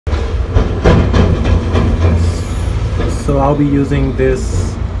So I'll be using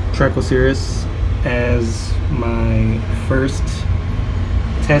this Trichocereus as my first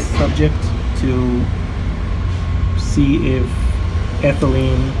test subject to see if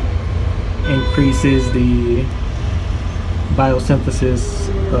ethylene increases the biosynthesis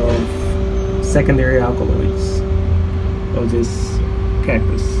of secondary alkaloids of this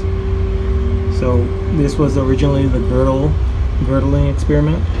cactus. So this was originally the girdling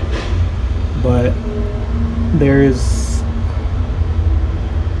experiment, but there is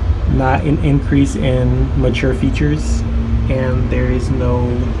not an increase in mature features, and there is no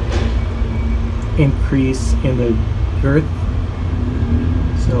increase in the girth.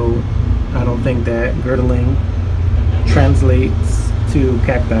 So I don't think that girdling translates to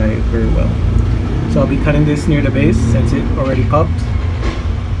cacti very well. So I'll be cutting this near the base since it already popped.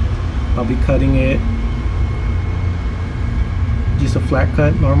 I'll be cutting it just a flat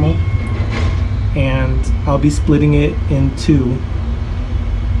cut, normal, and I'll be splitting it in two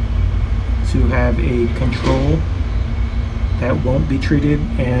to have a control that won't be treated,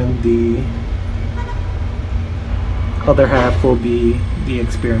 and the other half will be the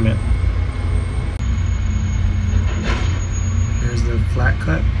experiment. Here's the flat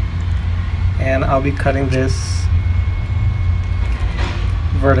cut, and I'll be cutting this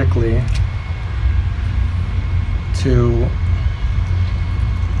vertically to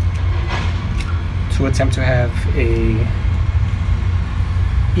attempt to have a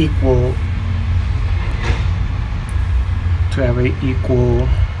equal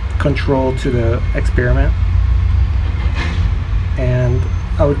control to the experiment. And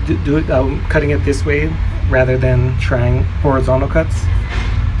I'm cutting it this way rather than trying horizontal cuts.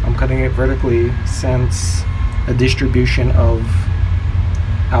 I'm cutting it vertically since the distribution of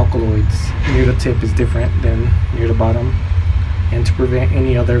alkaloids near the tip is different than near the bottom, and to prevent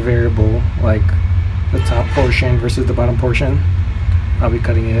any other variable like the top portion versus the bottom portion, I'll be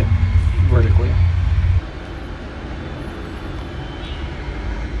cutting it vertically.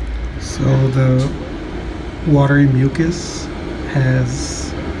 So the watery mucus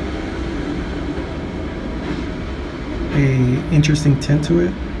has a interesting tint to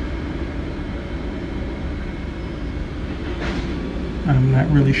it. I'm not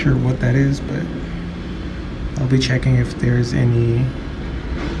really sure what that is, but I'll be checking if there's any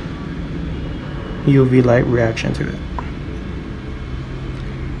UV light reaction to it.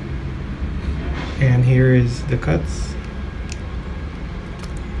 And here is the cuts.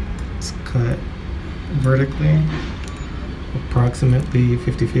 It's cut vertically, approximately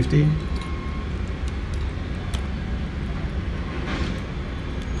 50-50.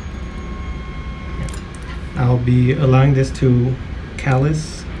 I'll be allowing this to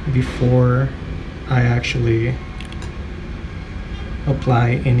callous before I actually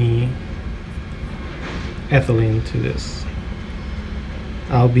apply any ethylene to this.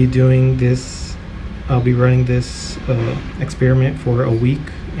 I'll be running this experiment for a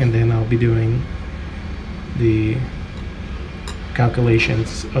week, and then I'll be doing the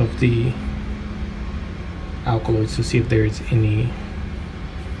calculations of the alkaloids to see if there's any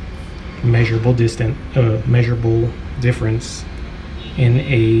measurable difference in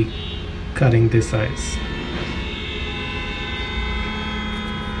a cutting this size.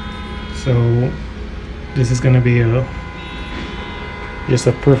 So this is going to be just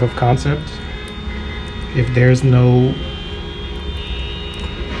a proof of concept. If there's no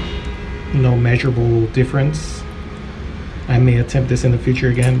measurable difference, I may attempt this in the future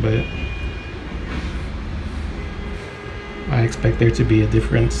again, but I expect there to be a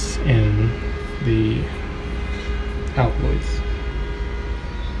difference in the alkaloids.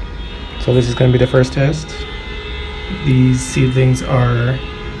 So this is going to be the first test. These seedlings are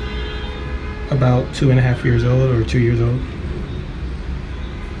about 2.5 years old or 2 years old,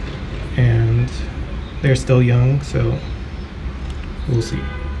 and they're still young, so we'll see.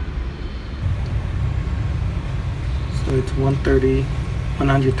 So it's 130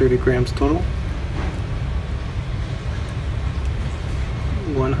 grams total.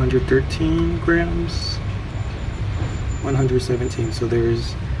 113 grams, 117. So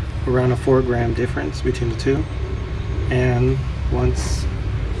there's around a 4 gram difference between the two. And once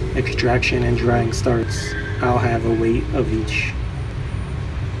extraction and drying starts, I'll have a weight of each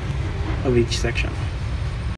section.